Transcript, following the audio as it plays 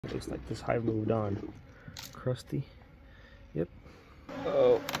It looks like this hive moved on. Crusty. Yep.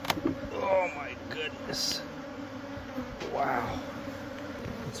 Oh. Oh my goodness. Wow.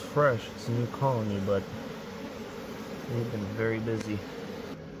 It's fresh. It's a new colony, but they've been very busy.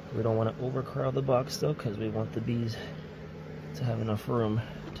 We don't want to overcrowd the box though, because we want the bees to have enough room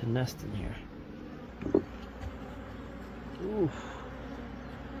to nest in here. Oof.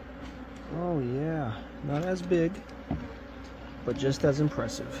 Oh yeah. Not as big, but just as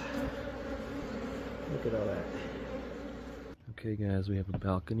impressive. Look at all that. Okay guys, we have a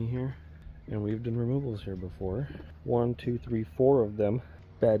balcony here, and we've done removals here before. 1, 2, 3, 4 of them.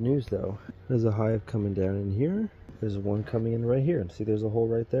 Bad news though, there's a hive coming down in here. There's one coming in right here. See, there's a hole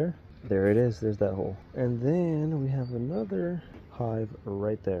right there. There it is, there's that hole. And then we have another hive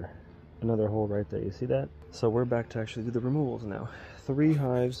right there. Another hole right there, you see that? So we're back to actually do the removals now. 3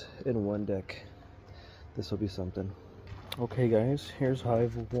 hives in 1 deck. This will be something. Okay guys, here's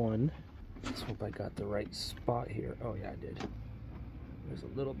hive 1. Let's hope I got the right spot here. Oh yeah, I did. There's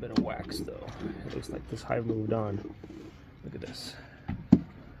a little bit of wax though. It looks like this hive moved on. Look at this.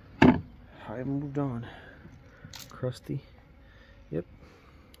 Hive moved on. Crusty. Yep.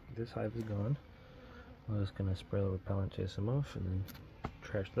 This hive is gone. I'm just gonna spray the repellent, chase them off, and then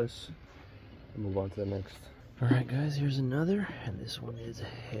trash this and move on to the next. Alright guys, here's another, and this one is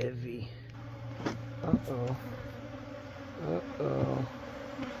heavy. Uh-oh. Uh-oh.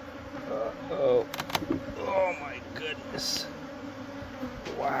 Uh-oh. Oh my goodness.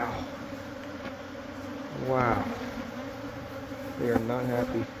 Wow. Wow. They are not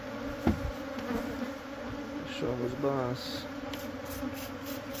happy. Shovel's boss.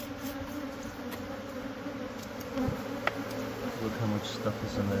 Look how much stuff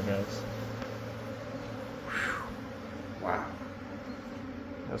is in there, guys. Whew. Wow.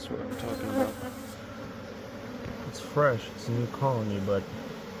 That's what I'm talking about. It's fresh. It's a new colony, but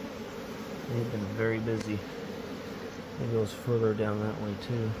they've been very busy. It goes further down that way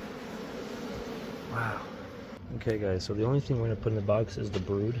too. Wow. Okay guys, so the only thing we're going to put in the box is the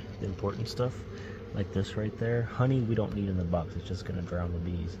brood, the important stuff. Like this right there. Honey we don't need in the box, it's just going to drown the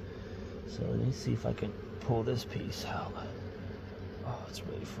bees. So let me see if I can pull this piece out. Oh, it's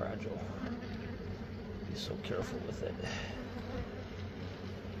really fragile. Be so careful with it.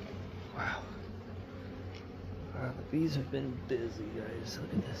 Wow. Wow, the bees have been busy, guys.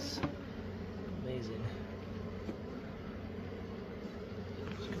 Look at this. Amazing.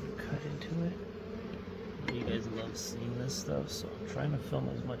 Just gonna cut into it. You guys love seeing this stuff, so I'm trying to film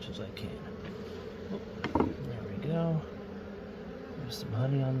as much as I can. Oh, there we go. There's some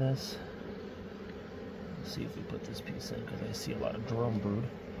honey on this. Let's see if we put this piece in, because I see a lot of drone brood.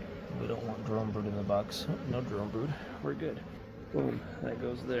 We don't want drone brood in the box. Oh, no drone brood. We're good. Boom. That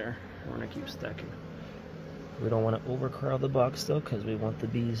goes there. We're going to keep stacking. We don't want to overcrowd the box, though, because we want the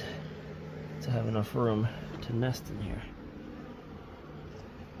bees to have enough room to nest in here.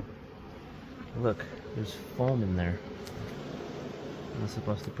 Look, there's foam in there. That's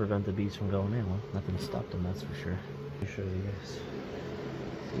supposed to prevent the bees from going in. Well, nothing stopped them, that's for sure. Let me show you guys.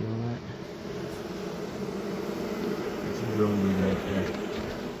 See all that? That's a drone brood right there.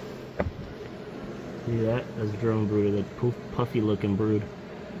 See that? That's drone brood, that puffy looking brood.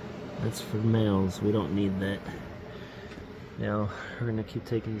 That's for males. We don't need that. Now, we're going to keep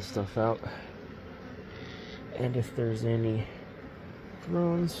taking this stuff out. And if there's any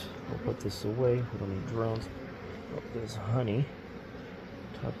drones, we'll put this away. We don't need drones. Oh, there's honey.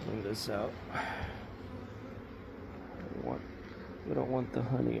 Toppling this out. We don't want the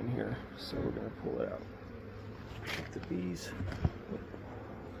honey in here, so we're going to pull it out. Get the bees.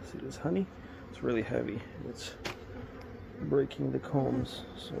 See this honey? It's really heavy. It's breaking the combs,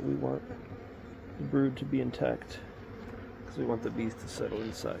 so we want the brood to be intact because we want the bees to settle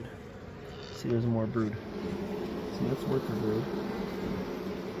inside. See, there's more brood. See, that's worker brood.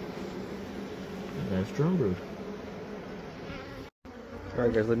 And that's drone brood.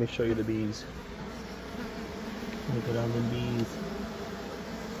 Alright guys, let me show you the bees. Look at all the bees.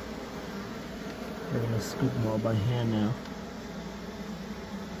 We're going to scoop them all by hand now.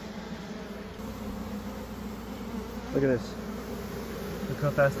 Look at this. Look how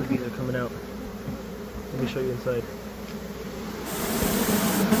fast the bees are coming out. Let me show you inside.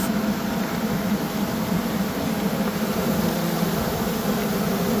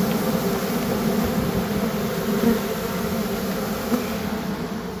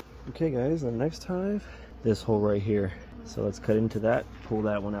 Okay guys, the next hive, this hole right here. So let's cut into that, pull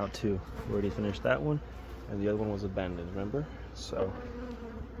that one out too. We already finished that one, and the other one was abandoned, remember? So,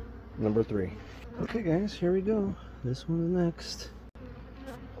 number 3. Okay guys, here we go. This one is next.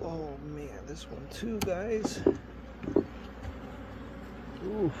 Oh man, this one too, guys.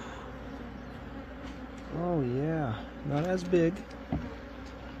 Oof. Oh yeah, not as big,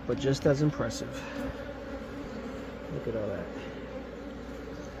 but just as impressive. Look at all that.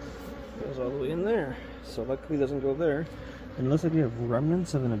 Goes all the way in there. So luckily it doesn't go there. And it looks like we have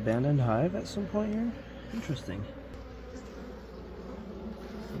remnants of an abandoned hive at some point here. Interesting.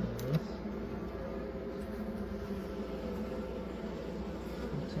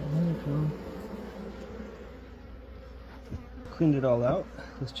 Cleaned it all out.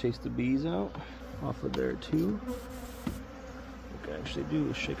 Let's chase the bees out off of there too. What we can actually do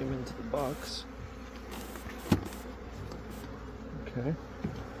is shake them into the box. Okay.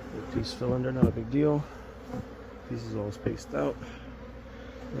 The piece fell under, not a big deal. Piece is all spaced out.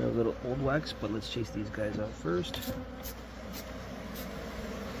 We have a little old wax, but let's chase these guys out first.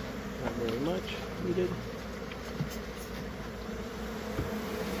 Not very much needed.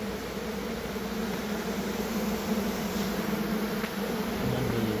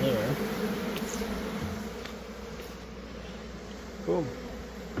 There. Boom.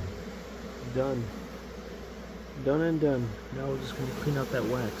 Done. Done and done. Now we're just going to clean out that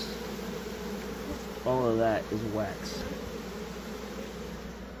wax. All of that is wax.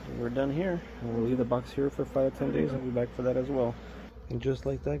 And we're done here. And we'll leave the box here for 5 to 10 days. I'll be back for that as well. And just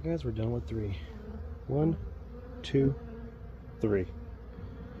like that, guys, we're done with 3. 1, 2, 3.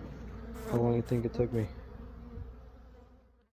 How long do you think it took me?